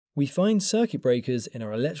We find circuit breakers in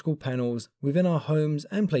our electrical panels within our homes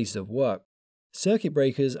and places of work. Circuit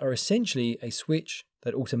breakers are essentially a switch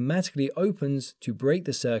that automatically opens to break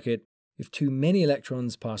the circuit if too many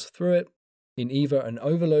electrons pass through it in either an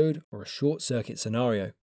overload or a short circuit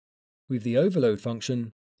scenario. With the overload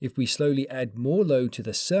function, if we slowly add more load to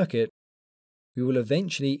the circuit, we will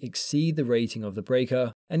eventually exceed the rating of the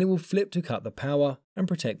breaker and it will flip to cut the power and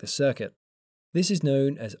protect the circuit. This is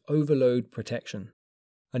known as overload protection.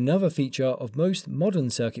 Another feature of most modern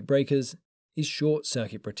circuit breakers is short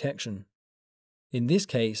circuit protection. In this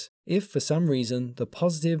case, if for some reason the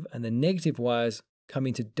positive and the negative wires come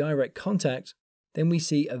into direct contact, then we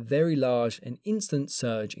see a very large and instant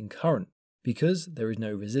surge in current because there is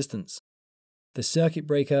no resistance. The circuit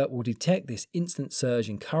breaker will detect this instant surge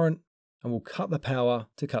in current and will cut the power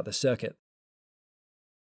to cut the circuit.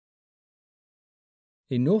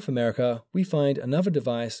 In North America, we find another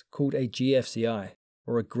device called a GFCI,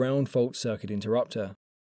 or a ground fault circuit interrupter.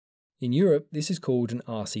 In Europe, this is called an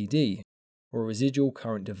RCD, or a residual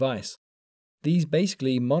current device. These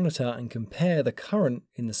basically monitor and compare the current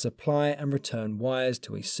in the supply and return wires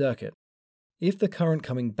to a circuit. If the current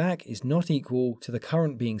coming back is not equal to the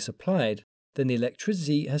current being supplied, then the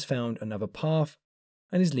electricity has found another path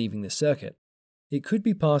and is leaving the circuit. It could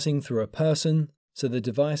be passing through a person, so the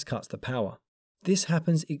device cuts the power. This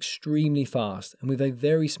happens extremely fast and with a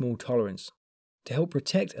very small tolerance to help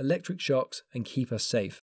protect electric shocks and keep us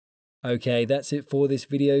safe. Okay, that's it for this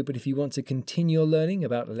video, but if you want to continue your learning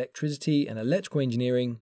about electricity and electrical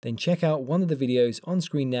engineering, then check out one of the videos on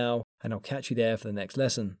screen now and I'll catch you there for the next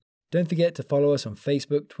lesson. Don't forget to follow us on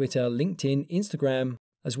Facebook, Twitter, LinkedIn, Instagram,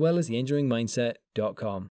 as well as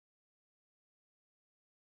theengineeringmindset.com.